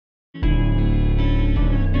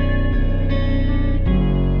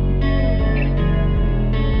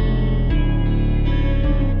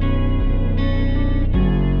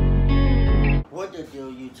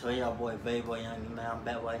babyboyyoungan, man. I'm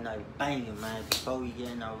back with another banger, man. Before we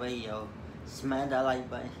get in our video, smash that like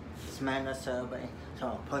button, smash that sub button, turn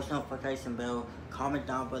on push notification bell, comment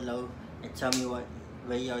down below, and tell me what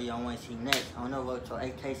video y'all want to see next. I don't know what to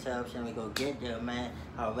 8K subs and we go get there, man.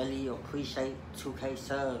 I really appreciate 2K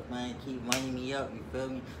subs, man. Keep running me up, you feel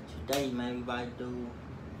me? Today, man, we about to do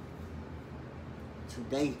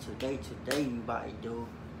today we about to do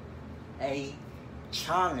a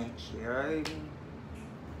challenge, you heard me?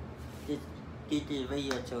 Just get this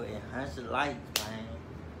video to 100 likes, man.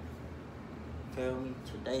 Feel me?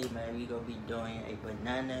 Today, man, we gonna be doing a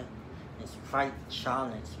banana and Sprite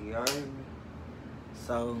challenge, you heard me?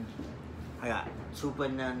 So, I got 2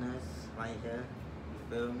 bananas right here,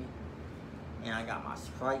 you feel me? And I got my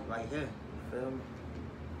Sprite right here, you feel me?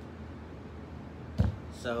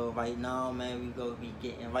 So right now, man, we gonna be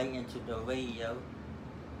getting right into the video.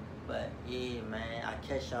 But yeah, man, I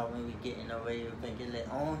catch y'all when we get in the video. Can get it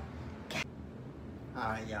on.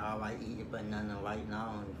 Alright, y'all, I eat a banana right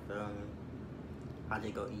now, you feel me? I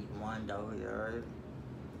just go eat one though, you heard?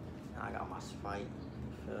 And I got my Sprite,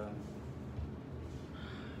 you feel me?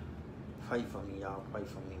 Pray for me, y'all, pray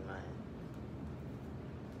for me, man.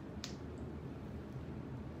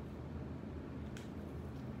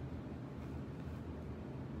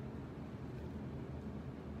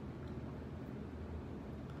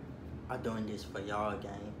 I'm doing this for y'all,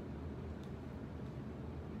 gang.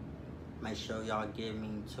 Make sure y'all give me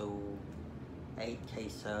to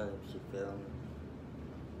 8K subs, you feel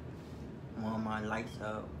me? Want my likes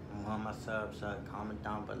up, want my subs up, comment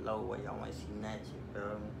down below what y'all want to see next, you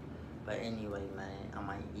feel me? But anyway, man, I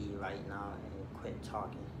might eat right now and quit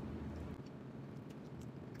talking.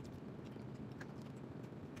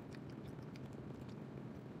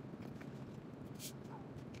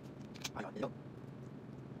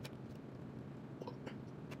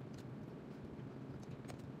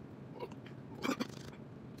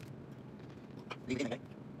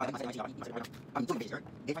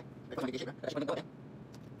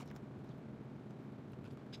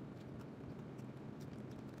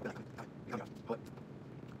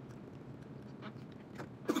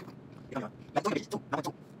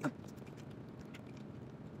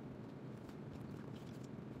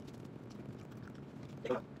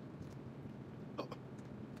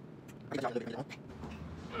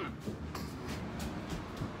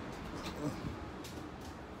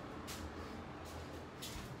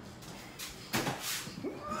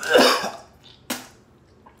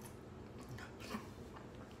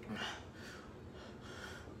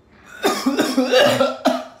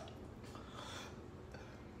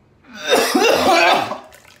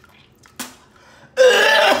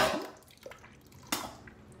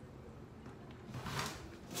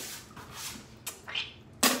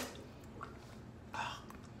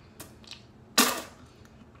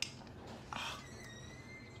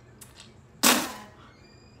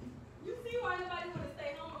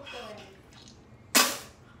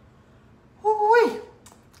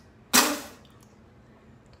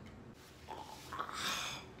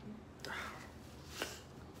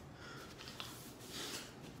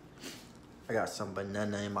 I got some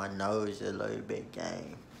banana in my nose a little bit,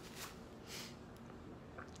 gang.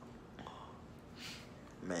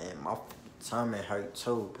 Man, my tummy hurt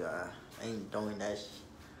too, but I ain't doing that shit.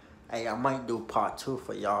 Hey, I might do part 2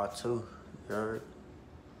 for y'all too, you heard?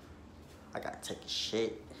 I gotta take a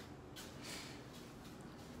shit.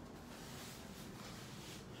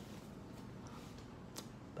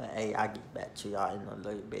 But hey, I'll get back to y'all in a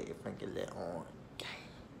little bit if I get it on.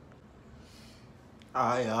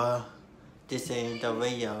 Alright, y'all. This ain't the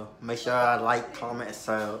video. Make sure I like, comment,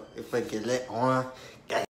 sub if I get lit on.